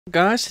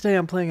Guys, today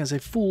I'm playing as a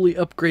fully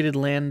upgraded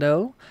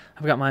Lando.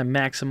 I've got my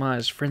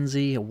maximized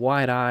frenzy,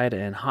 wide-eyed,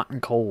 and hot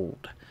and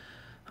cold.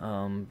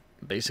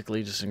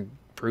 Basically just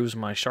improves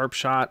my sharp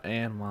shot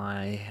and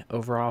my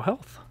overall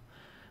health.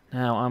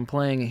 Now I'm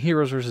playing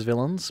heroes versus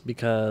villains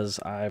because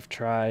I've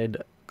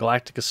tried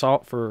Galactic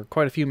Assault for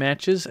quite a few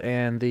matches,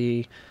 and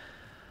the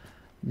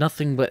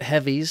nothing but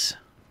heavies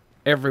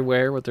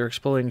everywhere with their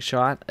exploding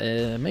shot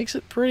makes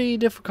it pretty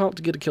difficult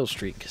to get a kill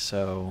streak.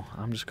 So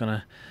I'm just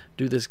gonna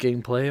do this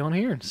gameplay on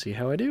here and see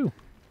how I do.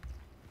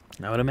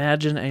 I would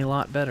imagine a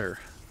lot better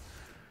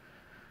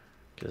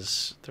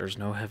because there's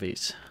no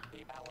heavies.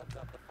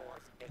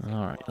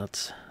 Alright,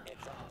 let's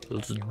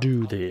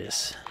do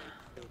this.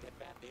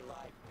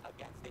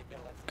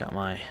 Got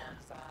my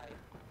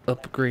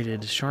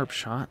upgraded sharp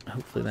shot.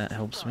 Hopefully that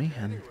helps me.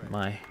 And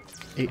my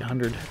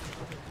 800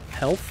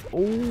 health.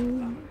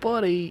 Oh,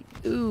 buddy.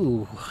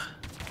 Ooh.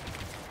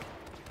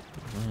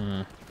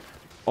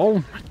 Oh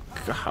my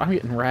god, I'm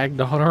getting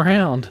ragdolled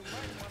around.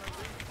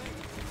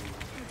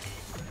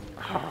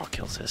 Oh,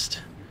 kill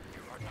assist.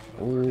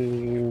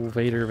 Oh,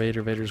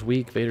 Vader's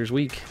weak, Vader's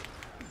weak.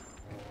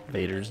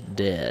 Vader's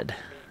dead.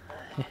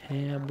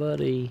 Yeah,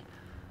 buddy.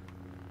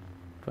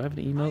 Do I have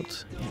any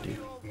emotes? Yeah, I do.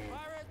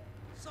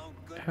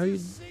 How you?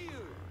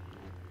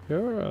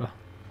 Yeah.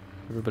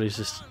 Everybody's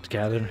just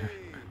gathering.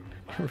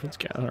 Everyone's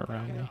gathering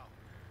around me. I'm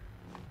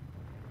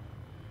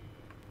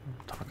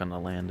talking to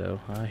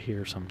Lando. I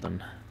hear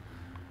something.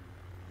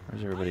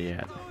 Where's everybody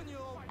at?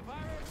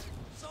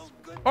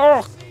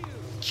 Oh,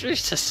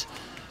 Jesus!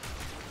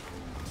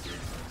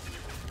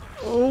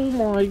 Oh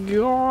my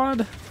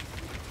god!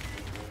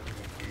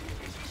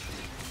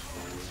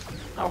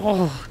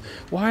 Oh,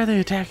 why are they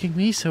attacking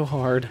me so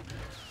hard?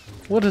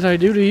 What did I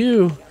do to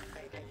you?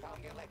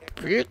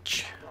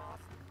 Bitch!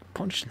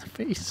 Punch in the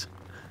face.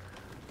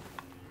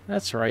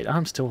 That's right,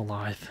 I'm still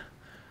alive.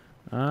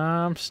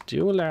 I'm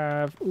still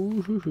alive.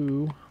 Ooh hoo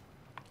hoo.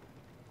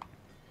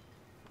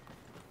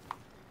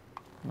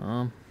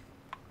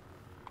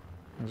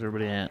 Where's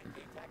everybody at?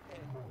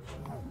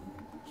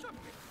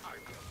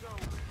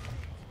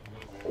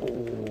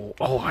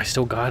 Oh, I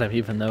still got him,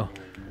 even though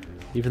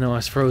I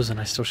was frozen,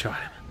 I still shot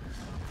him.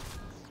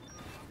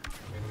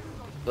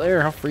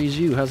 There, I'll freeze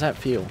you. How's that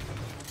feel?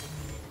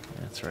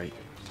 That's right,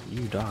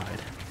 you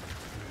died.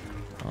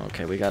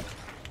 Okay, we got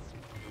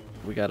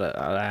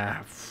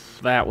a.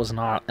 That was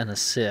not an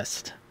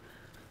assist.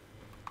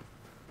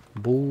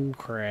 Bull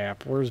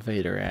crap. Where's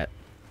Vader at?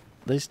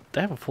 They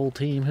have a full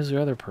team. Who's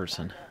the other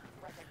person?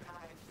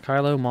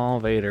 Kylo, Maul,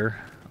 Vader.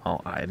 Oh,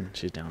 Iden.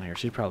 She's down here.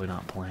 She's probably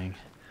not playing.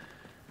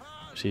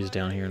 She's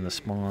down here in the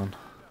spawn.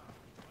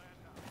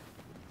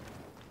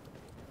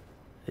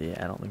 Yeah,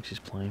 I don't think she's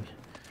playing.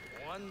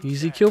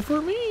 Easy kill for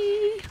me.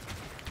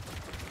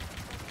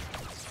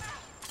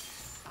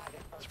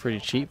 It's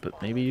pretty cheap,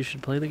 but maybe you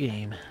should play the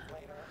game.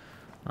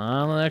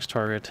 On the next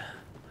target.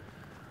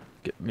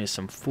 Get me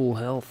some full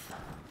health.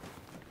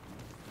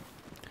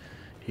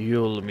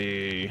 Heal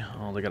me.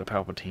 Oh, they got a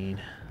Palpatine.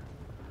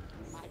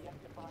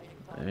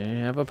 They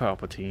have a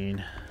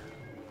Palpatine.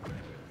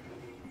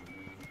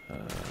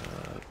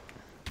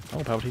 Oh,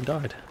 Palpatine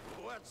died.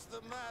 What's the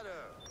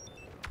matter?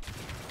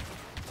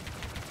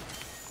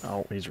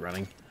 Oh, he's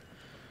running.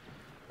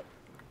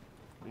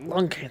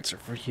 Lung cancer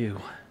for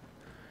you.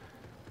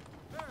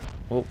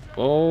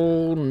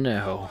 Oh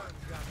no.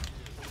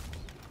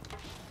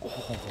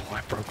 Oh,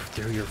 I broke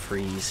through your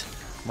freeze.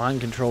 Mind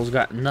control's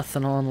got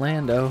nothing on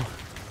Lando.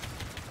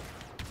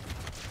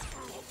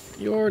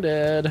 You're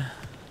dead.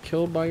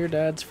 Killed by your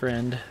dad's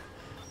friend.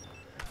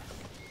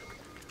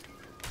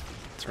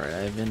 That's right, I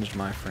avenged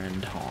my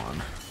friend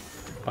Han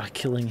by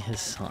killing his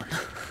son.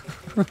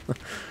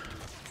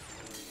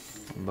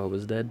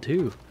 Boba's dead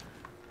too.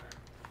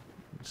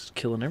 Just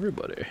killing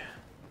everybody.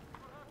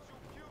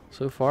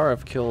 So far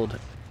I've killed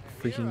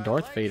freaking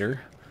Darth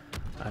Vader.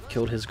 I've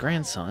killed his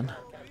grandson.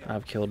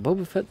 I've killed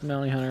Boba Fett the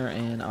Bounty Hunter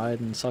and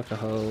Iden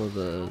Sakaho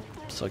the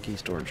sucky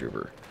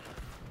stormtrooper.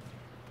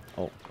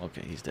 Oh,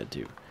 okay, he's dead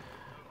too.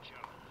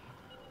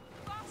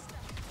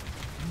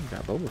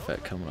 Got Boba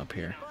Fett coming up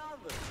here.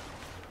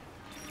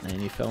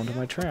 And he fell into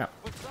my trap.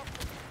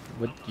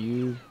 But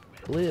you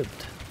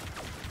lived.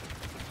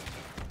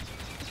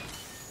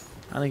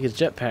 I think his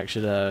jetpack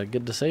should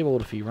get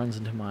disabled if he runs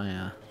into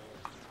my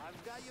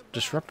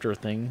disruptor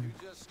thing.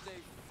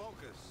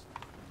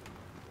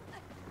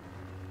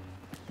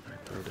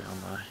 Throw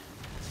down my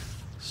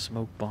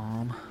smoke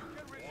bomb.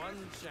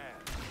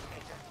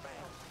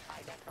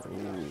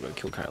 Ooh, gotta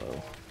kill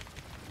Kylo.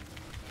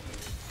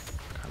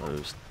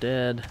 Kylo's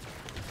dead.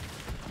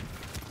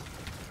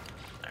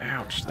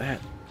 Ouch,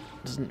 that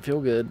doesn't feel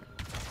good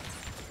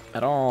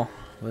at all,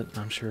 but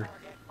I'm sure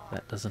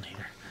that doesn't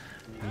either.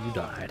 You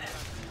died.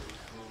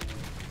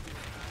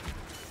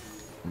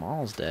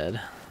 Maul's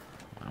dead.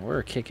 Wow,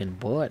 we're kicking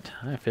butt.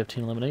 I have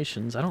 15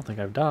 eliminations. I don't think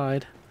I've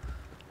died.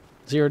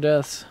 0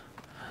 deaths.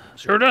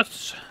 0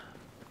 deaths!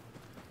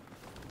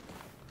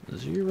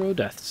 0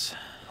 deaths.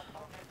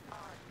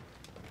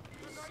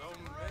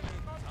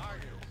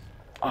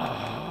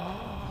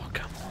 Oh,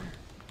 come on.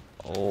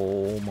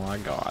 Oh my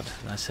god.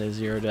 I say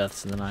 0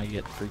 deaths and then I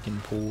get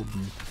freaking pulled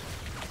and...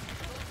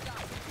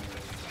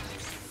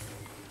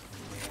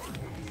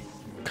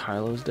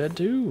 Kylo's dead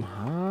too.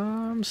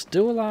 I'm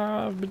still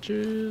alive,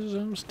 bitches.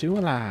 I'm still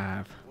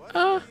alive.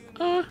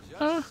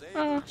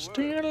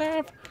 Staying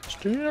alive.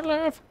 Staying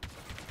alive.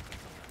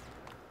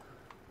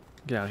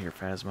 Get out of here,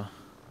 Phasma.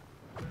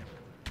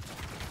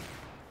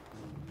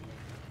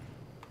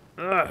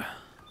 Ugh.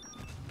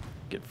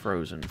 Get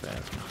frozen,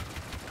 Phasma.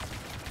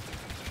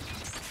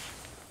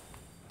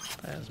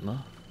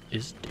 Phasma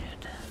is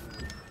dead.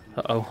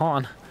 Uh-oh,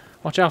 Han.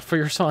 Watch out for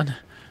your son.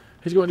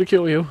 He's going to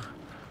kill you.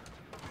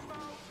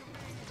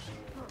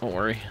 Don't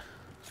worry.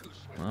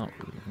 Well,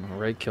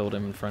 Ray killed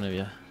him in front of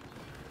you.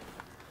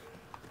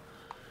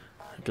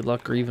 Good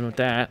luck grieving with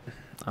that.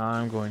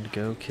 I'm going to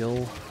go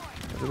kill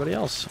everybody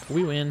else.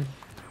 We win.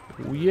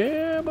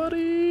 Yeah,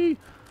 buddy!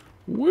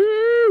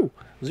 Woo!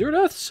 0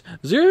 deaths!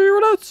 0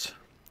 deaths!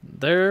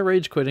 They're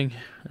rage quitting.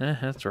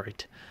 That's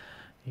right.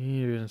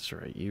 That's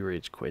right. You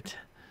rage quit.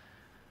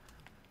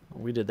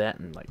 We did that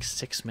in like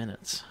 6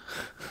 minutes.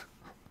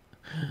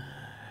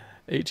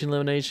 18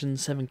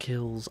 eliminations, 7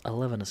 kills,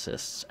 11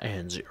 assists,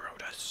 and 0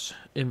 deaths.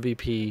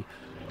 MVP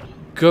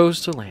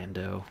goes to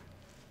Lando.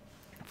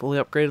 Fully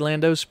upgraded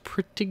Lando's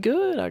pretty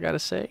good, I gotta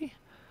say.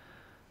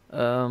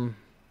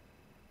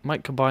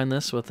 Might combine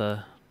this with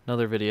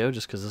another video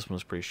just because this one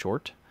was pretty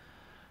short.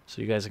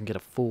 So you guys can get a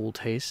full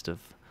taste of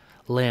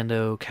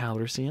Lando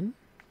Calrissian.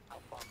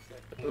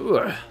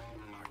 Ugh.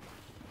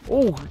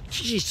 Oh,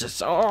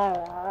 Jesus.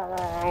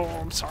 Oh,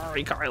 I'm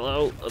sorry,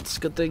 Kylo. It's a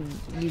good thing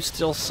you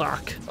still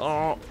suck.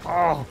 Oh.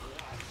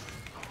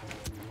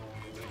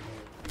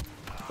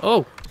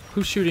 Oh,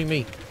 who's shooting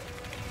me?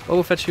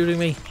 Boba Fett's shooting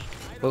me.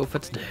 Boba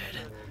Fett's dead.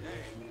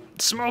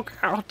 Smoke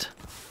out.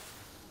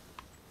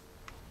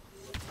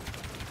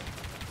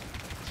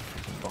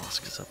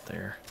 Bosk is up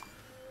there.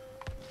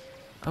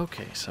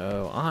 Okay,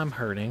 so I'm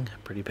hurting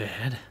pretty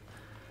bad.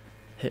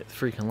 Hit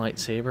freaking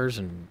lightsabers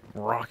and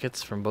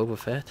rockets from Boba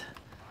Fett.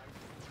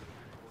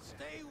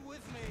 Stay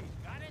with me.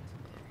 Got it?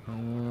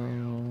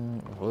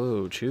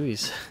 Whoa,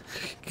 Chewie's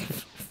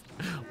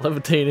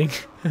levitating.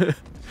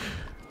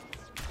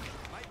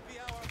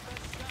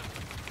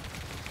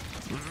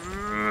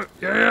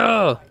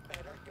 Yeah!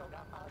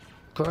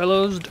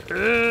 Kylo's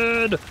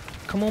dead!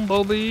 Come on,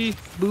 Booby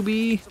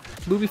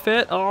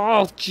Fett!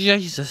 Oh,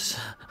 Jesus!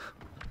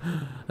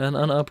 An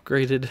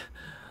unupgraded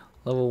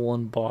level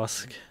 1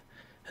 boss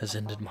has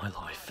ended my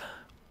life.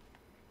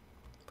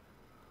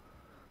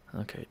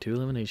 Okay, 2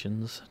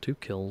 eliminations, 2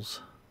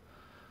 kills.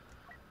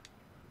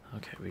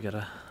 Okay, we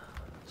gotta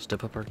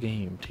step up our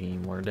game,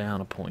 team. We're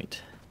down a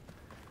point.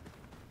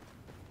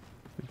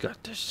 We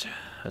got this.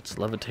 That's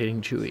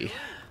levitating Chewie.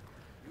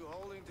 You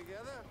holding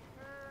together?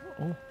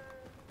 Oh.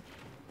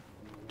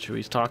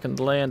 Chewie's talking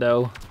to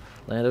Lando.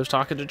 Lando's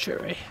talking to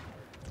Chewie.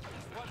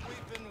 What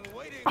we've been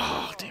waiting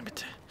Oh, damn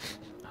it.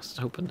 I was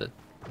hoping to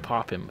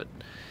pop him, but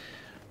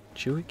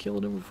Chewie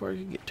killed him before I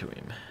could get to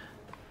him.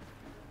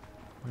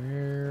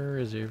 Where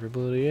is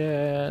everybody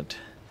at?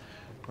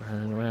 We're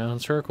running around in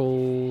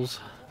circles.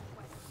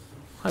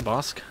 Hi,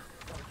 Bosk.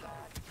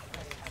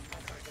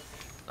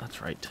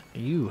 That's right.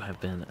 You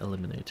have been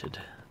eliminated.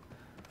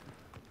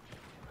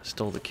 I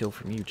stole the kill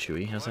from you,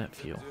 Chewie. How's that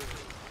feel?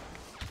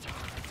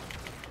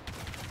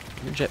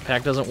 Your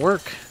jetpack doesn't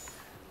work,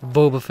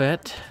 Boba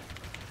Fett.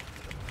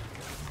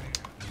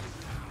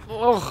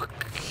 Oh,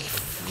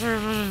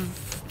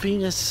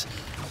 penis.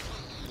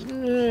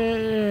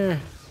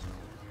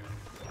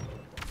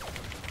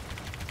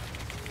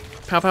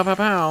 Pow, pow, pow,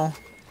 pow.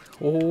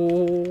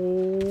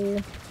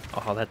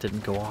 Oh, that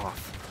didn't go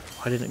off.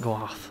 Why didn't it go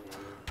off?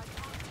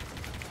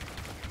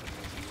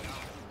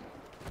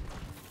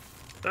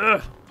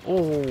 Ugh.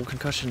 Oh,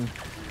 concussion.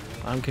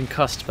 I'm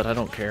concussed, but I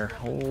don't care.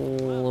 Oh,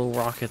 little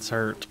rockets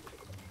hurt.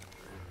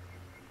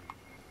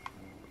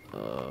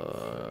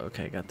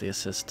 Okay, got the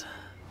assist.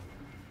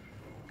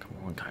 Come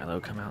on,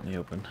 Kylo, come out in the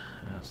open.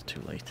 That's too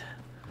late.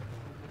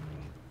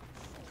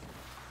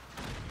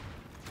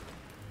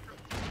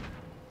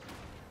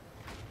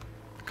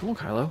 Come on,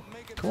 Kylo.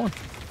 Come on.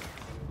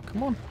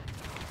 Come on.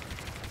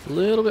 A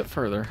little bit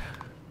further.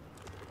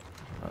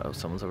 Uh-oh,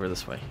 someone's over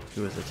this way.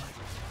 Who is it?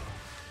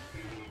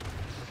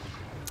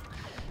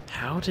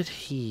 How did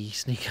he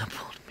sneak up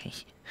on me?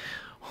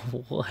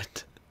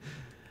 What?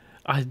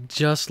 I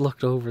just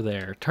looked over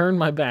there, turned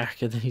my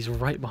back, and then he's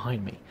right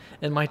behind me.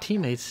 And my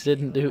teammates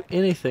didn't do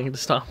anything to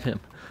stop him.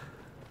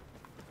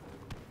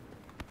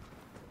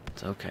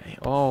 It's okay.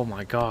 Oh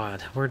my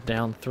god, we're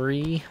down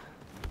 3.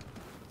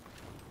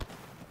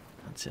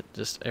 That's it.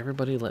 Just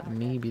everybody let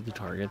me be the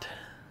target.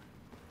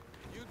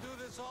 You do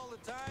this all the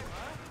time,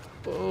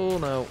 huh? Oh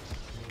no.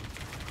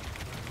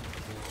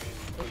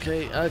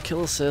 Okay,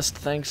 kill assist.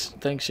 Thanks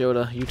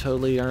Yoda. You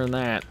totally earned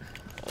that.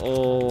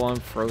 Oh, I'm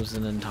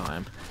frozen in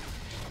time.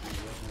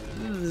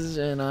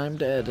 And I'm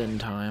dead in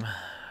time.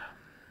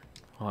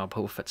 Oh,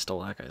 Boba Fett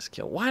stole that guy's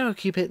kill. Why do I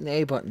keep hitting the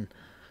A button?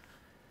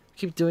 I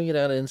keep doing it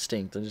out of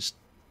instinct.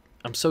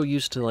 I'm so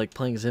used to like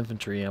playing as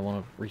infantry, I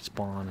want to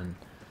respawn, and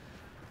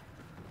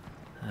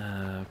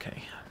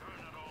Okay.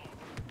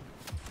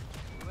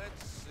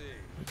 Let's see.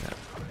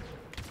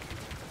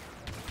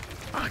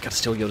 I gotta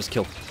steal Yoda's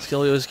kill.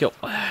 Steal Yoda's kill.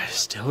 I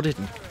still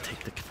didn't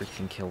take the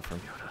freaking kill from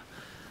Yoda.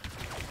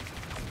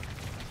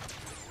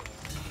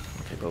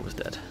 Okay, Boba's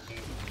dead.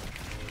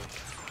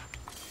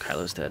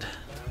 Kylo's dead.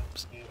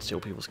 Steal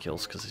people's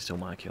kills because they steal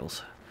my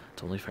kills.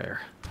 It's only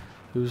fair.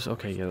 Who's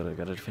okay? Yoda.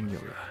 Gotta defend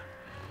Yoda.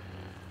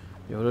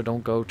 Yoda,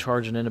 don't go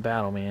charging into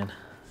battle, man.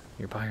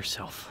 You're by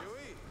yourself.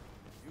 Chewie,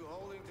 you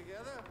holding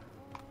together?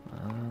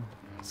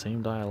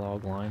 Same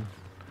dialogue line.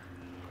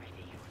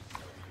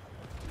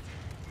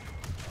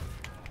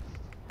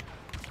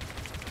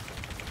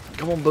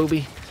 Come on,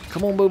 Booby.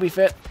 Come on, Booby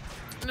Fett.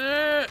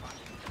 Oh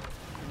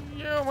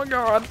my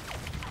god.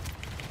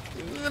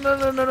 No, no,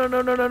 no, no, no,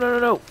 no, no, no, no,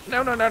 no.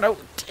 No, no, no, no.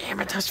 Damn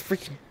it, that's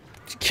freaking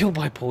killed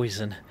by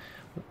poison.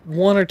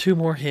 One or two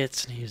more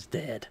hits and he's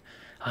dead.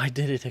 I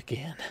did it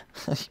again.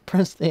 I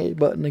pressed the A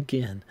button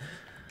again.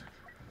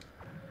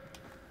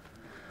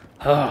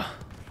 Ah.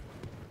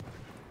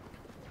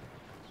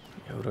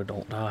 Yoda,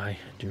 don't die.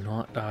 Do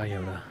not die,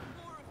 Yoda.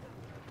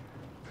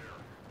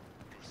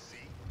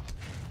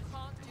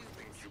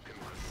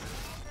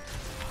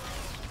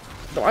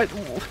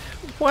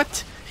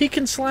 What? He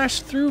can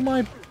slash through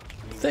my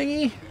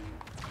thingy?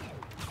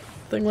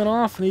 Thing went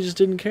off and he just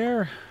didn't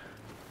care.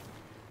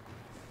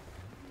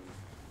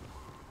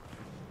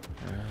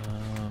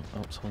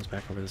 Oh, someone's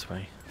back over this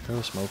way.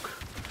 Throw smoke.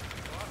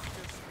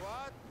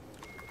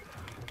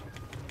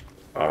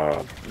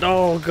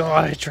 Oh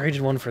god, I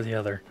traded one for the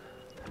other.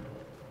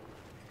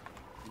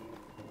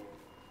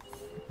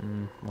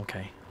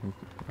 Okay.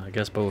 I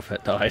guess Boba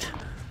Fett died.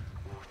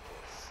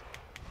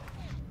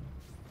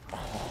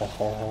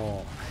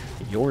 Oh,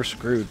 you're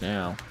screwed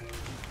now.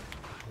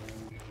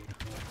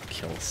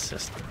 Kill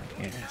system,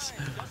 yes.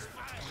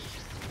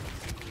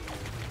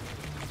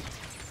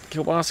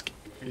 Kill Bosk.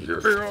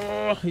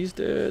 Yeah, he's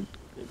dead.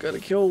 You gotta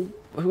kill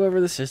whoever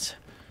this is.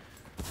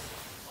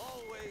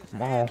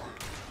 Maul.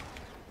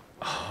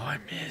 Oh, I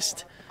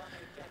missed.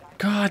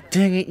 God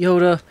dang it,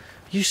 Yoda.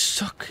 You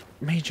suck,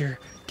 Major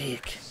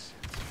Dick.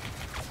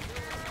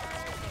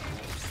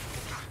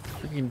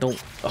 You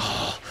don't.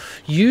 Oh,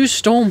 you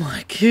stole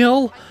my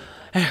kill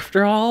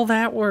after all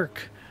that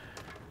work.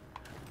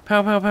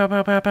 Pow, pow, pow,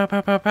 pow, pow, pow,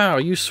 pow, pow, pow.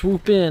 You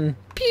swoop in.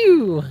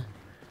 Pew!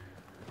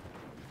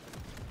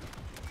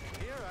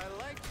 Here, I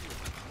like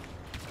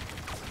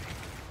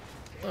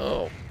you.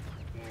 Oh.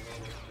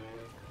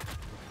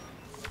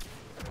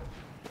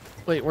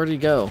 Wait, where'd he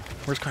go?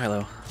 Where's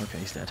Kylo? Okay,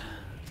 he's dead.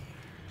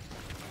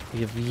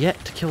 We have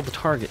yet to kill the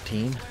target,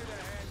 team.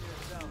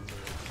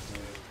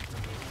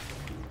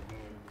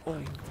 Oh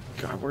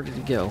god, where did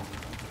he go?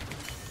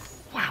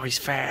 Wow, he's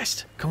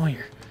fast. Come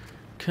here.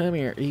 Come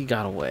here. He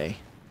got away.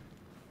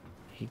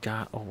 He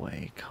got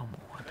away. Come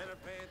on. Better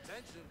pay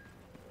attention.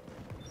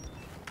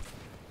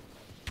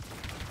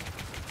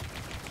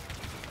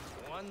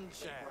 One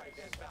chance.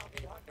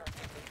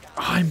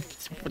 I'm...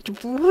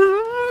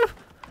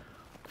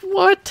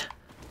 What?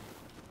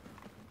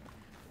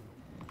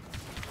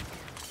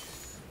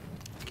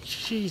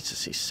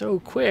 Jesus, he's so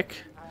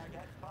quick.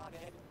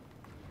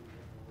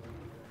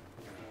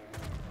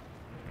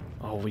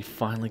 Oh, we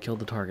finally killed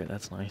the target.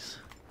 That's nice.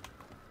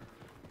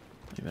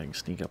 Maybe I can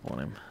sneak up on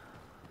him.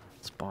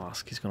 It's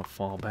Bosk. He's gonna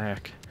fall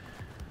back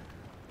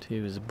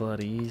to his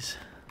buddies.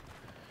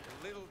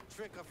 A little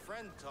trick a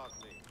friend taught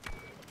me.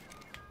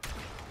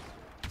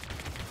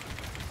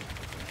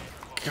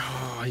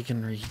 Oh, he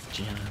can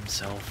regen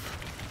himself.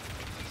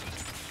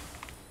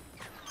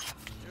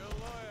 You're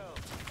loyal.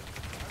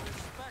 I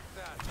respect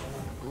that.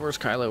 Where's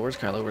Kylo? Where's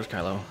Kylo? Where's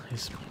Kylo?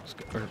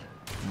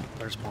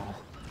 Where's Maul?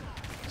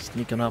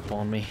 Sneaking up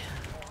on me.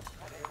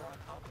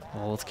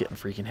 Oh, it's getting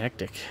freaking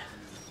hectic.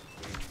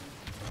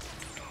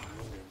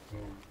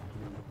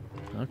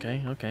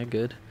 Okay, okay,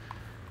 good.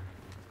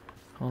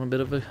 On a bit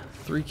of a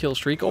 3-kill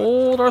streak.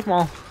 Oh, Darth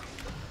Maul.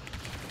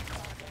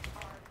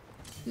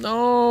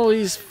 No,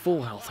 he's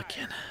full health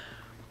again.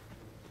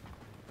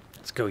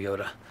 Let's go,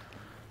 Yoda.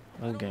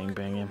 We'll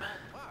gangbang him.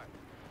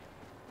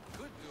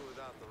 Could do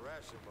without the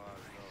ration bars,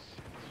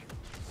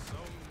 though. So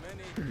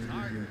many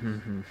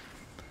targets.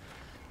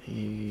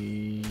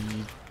 He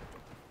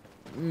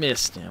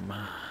missed him.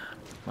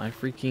 My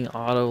freaking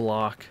auto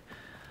lock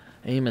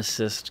aim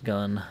assist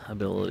gun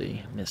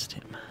ability missed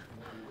him.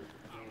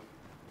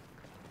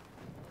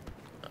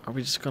 Are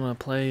we just gonna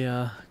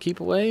play keep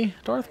away,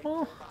 Darth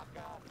Maul?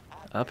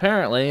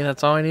 Apparently,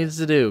 that's all he needs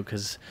to do,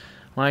 because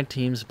my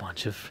team's a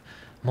bunch of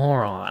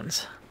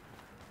morons.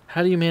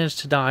 How do you manage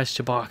to die,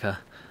 Chewbacca?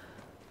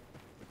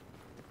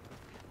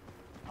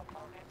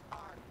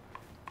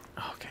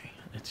 Okay,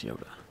 it's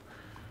Yoda.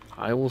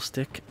 I will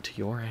stick to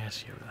your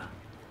ass, Yoda.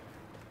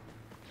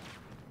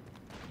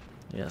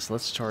 Yes,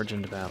 let's charge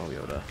into battle,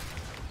 Yoda.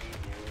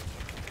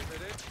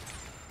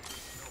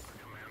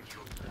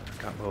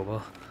 Got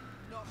Boba.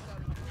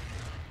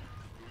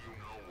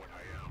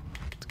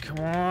 Come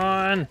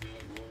on!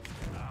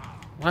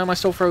 Why am I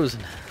still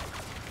frozen?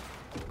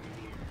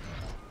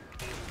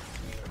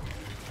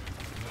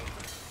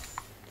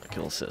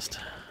 Kill assist.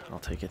 I'll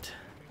take it.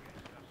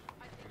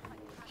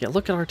 Yeah,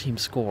 look at our team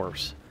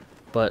scores.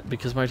 But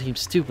because my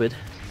team's stupid...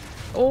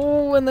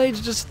 Oh, and they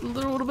just...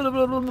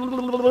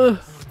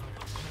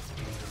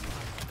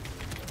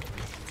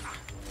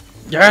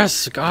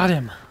 Yes! Got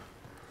him!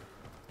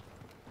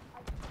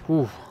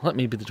 Ooh, let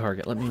me be the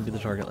target. Let me be the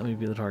target. Let me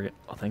be the target.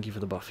 Oh, thank you for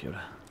the buff,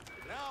 Yoda.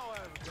 Now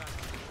I've got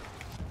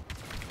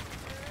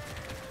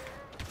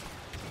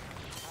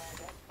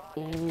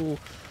Oh,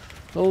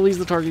 oh, he's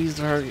the target. He's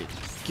the target.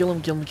 Kill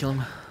him, kill him, kill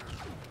him.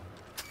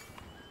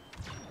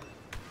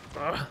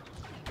 Ugh.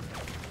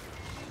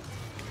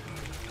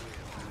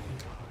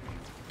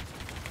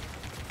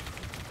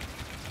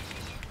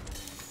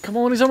 Come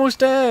on, he's almost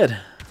dead.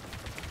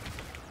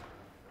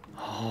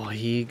 Oh,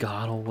 he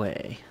got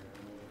away.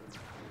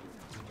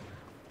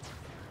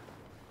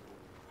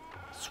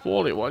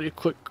 Swally, why do you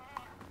quit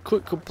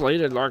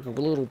complaining like a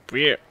little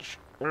bitch?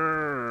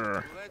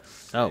 Urgh.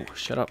 Oh,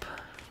 shut up.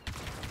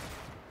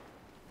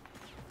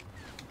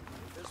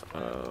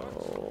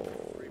 Oh,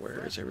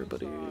 where is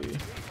everybody?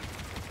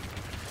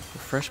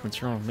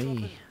 Refreshments are on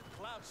me.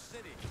 Cloud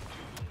City.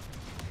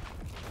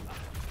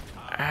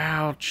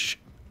 Ouch!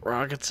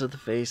 Rockets to the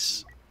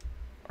face.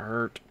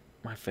 Hurt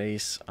my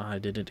face. I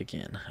did it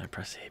again. I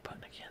pressed the A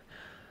button again.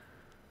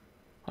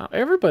 Wow,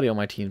 everybody on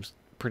my team's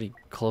pretty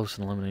close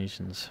in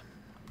eliminations.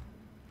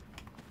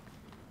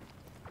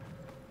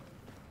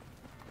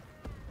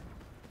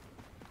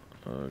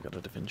 Oh,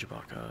 gotta defend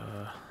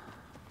Chewbacca.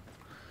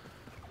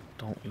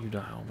 Don't you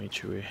die on me,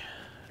 Chewie.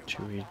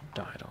 Chewie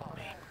died on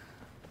me.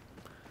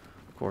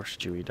 Of course,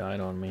 Chewie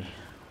died on me.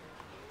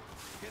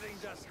 Getting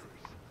dusty.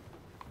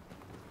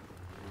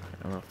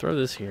 I'm gonna throw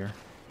this here.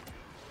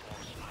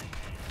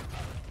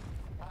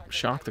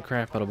 Shock the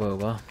crap out of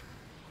Boba.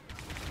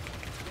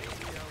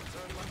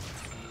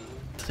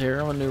 Tear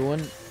him a new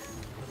one.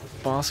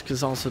 Bosk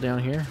is also down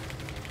here.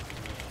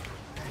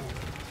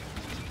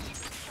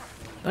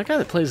 That guy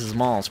that plays as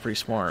Maul is pretty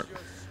smart.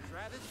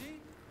 Strategy?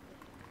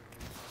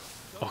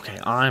 Okay,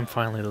 I'm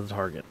finally the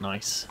target.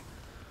 Nice.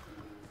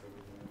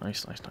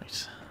 Nice, nice,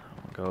 nice.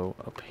 I'll go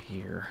up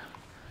here.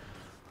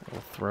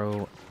 I'll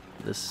throw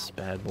this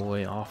bad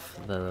boy off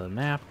the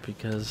map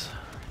because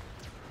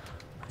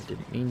I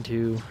didn't mean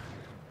to.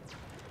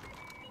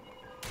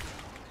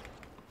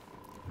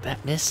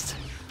 That missed?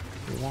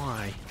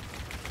 Why?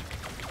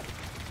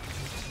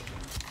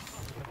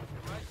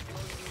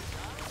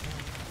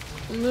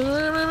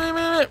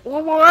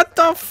 What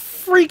the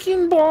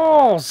freaking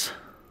balls?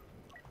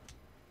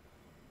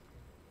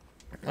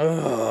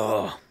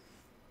 Ugh.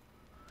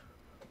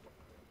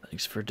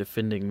 Thanks for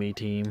defending me,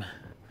 team.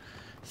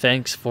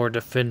 Thanks for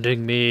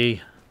defending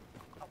me.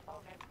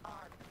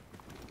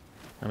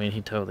 I mean,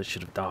 he totally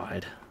should have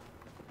died.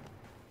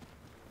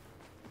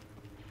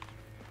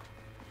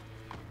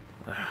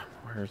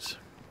 Where's...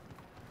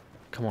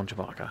 Come on,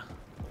 Chewbacca.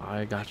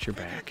 I got your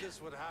back.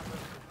 This would happen.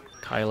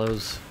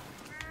 Kylo's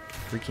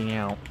freaking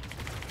out.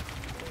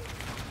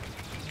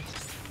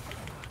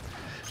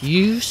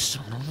 You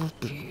son of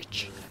a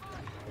bitch.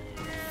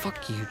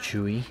 Fuck you,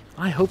 Chewie.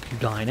 I hope you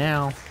die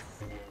now.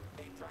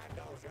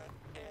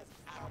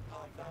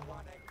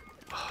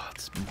 Oh,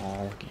 it's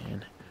Maul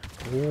again.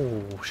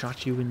 Oh,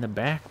 shot you in the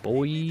back,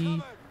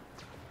 boy.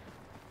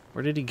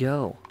 Where did he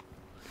go?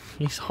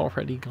 He's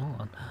already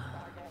gone.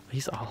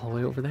 He's all the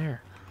way over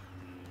there.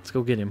 Let's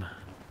go get him.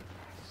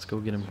 Let's go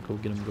get him. Go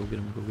get him. Go get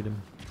him. Go get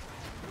him.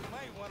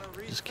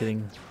 Just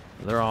kidding.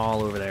 They're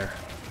all over there.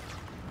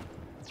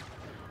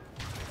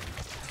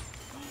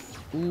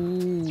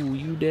 Ooh,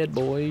 you dead,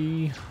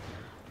 boy.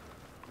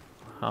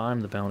 I'm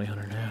the bounty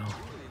hunter now.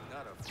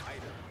 Not a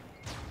fighter.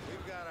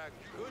 We've got a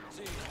good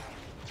team.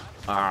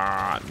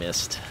 Ah, I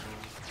missed.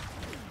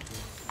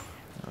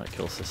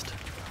 Kill assist.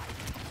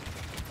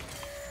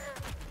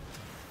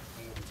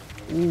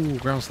 Ooh,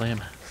 ground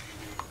slam.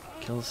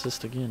 Kill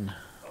assist again.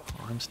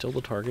 Oh, I'm still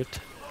the target.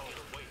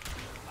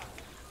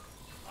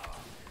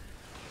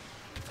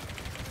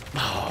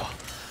 Oh,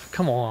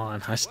 come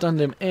on. I stunned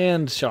him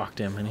and shocked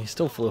him, and he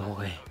still flew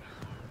away.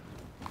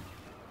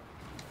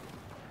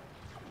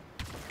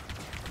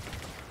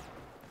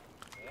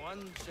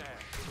 One chance.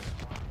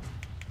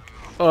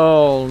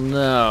 Oh,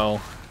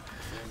 no.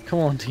 Come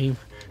on, team.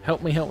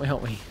 Help me, help me,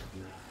 help me.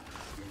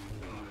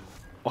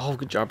 Oh,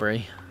 good job,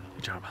 Ray.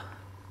 Good job.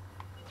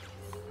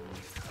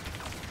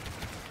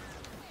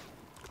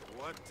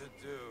 What to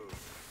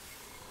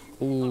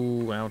do?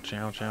 Ooh, ouch,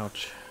 ouch,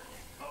 ouch.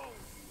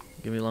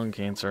 Give me lung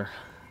cancer.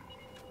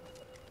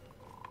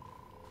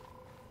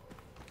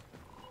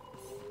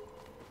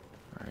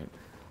 Alright.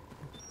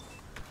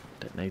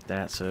 Detonate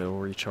that so it'll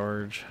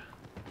recharge.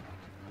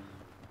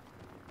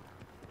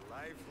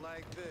 Life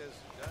like this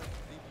does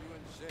keep you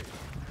in shape.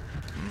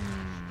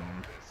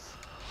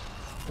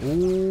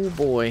 Ooh,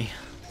 boy.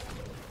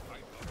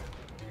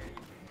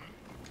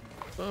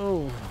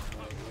 Oh.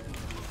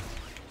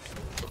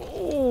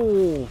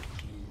 Oh.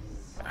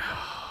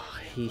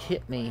 He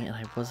hit me and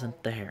I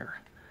wasn't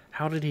there.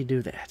 How did he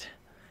do that?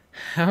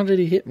 How did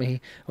he hit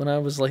me when I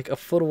was like a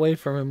foot away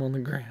from him on the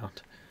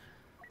ground?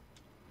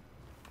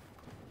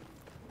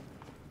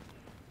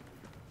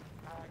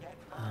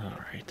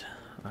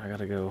 I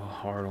gotta go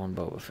hard on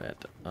Boba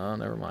Fett. Oh,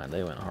 never mind.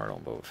 They went hard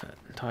on Boba Fett.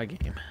 Tie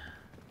game.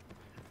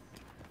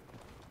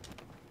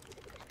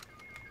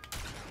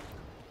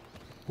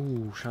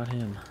 Ooh, shot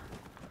him.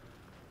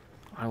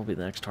 I will be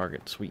the next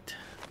target. Sweet.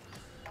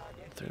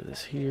 Throw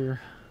this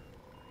here.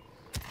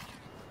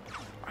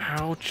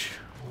 Ouch.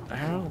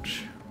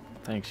 Ouch.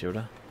 Thanks,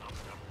 Yoda.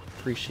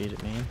 Appreciate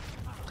it, man.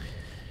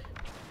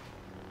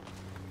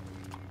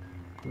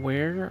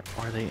 Where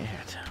are they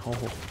at?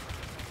 Oh.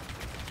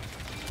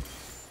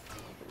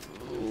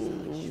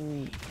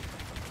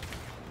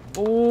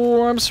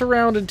 Oh, I'm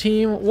surrounded,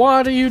 team.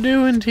 What are you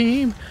doing,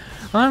 team?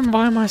 I'm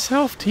by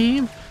myself,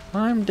 team.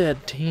 I'm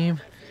dead, team.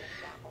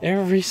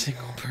 Every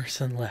single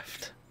person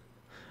left.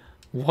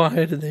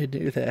 Why did they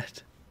do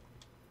that?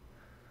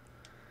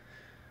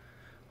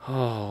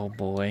 Oh,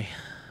 boy.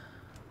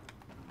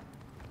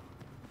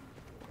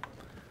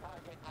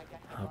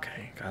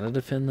 Okay, gotta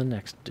defend the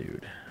next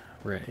dude.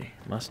 Ray.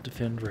 Must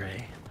defend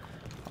Ray.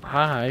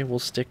 I will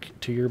stick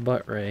to your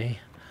butt, Ray.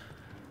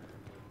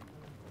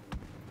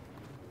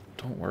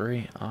 Don't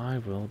worry, I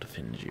will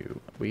defend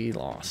you. We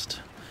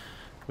lost.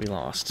 We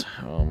lost.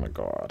 Oh my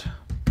god.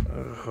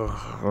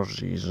 Oh,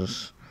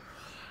 Jesus.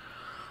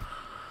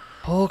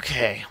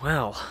 Okay,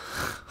 well.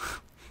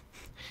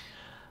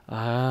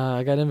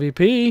 I got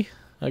MVP.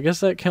 I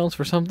guess that counts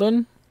for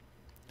something.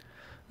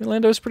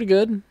 Lando's pretty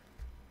good.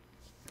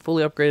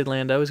 Fully upgraded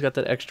Lando. He's got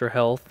that extra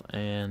health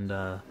and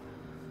I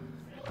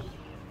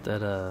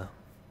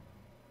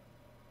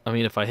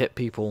mean, if I hit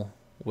people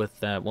with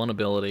that one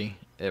ability,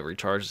 it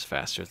recharges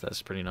faster.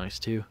 That's pretty nice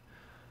too.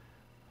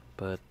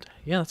 But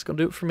yeah, that's gonna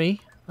do it for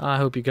me. I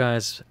hope you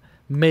guys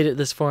made it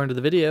this far into the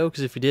video,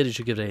 because if you did, you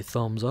should give it a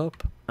thumbs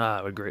up.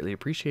 I would greatly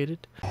appreciate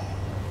it.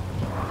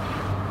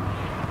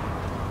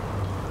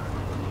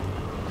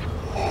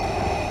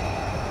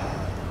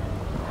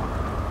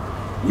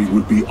 We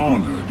would be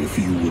honored if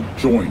you would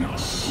join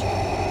us.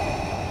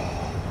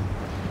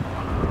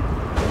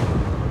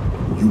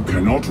 You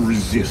cannot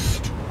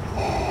resist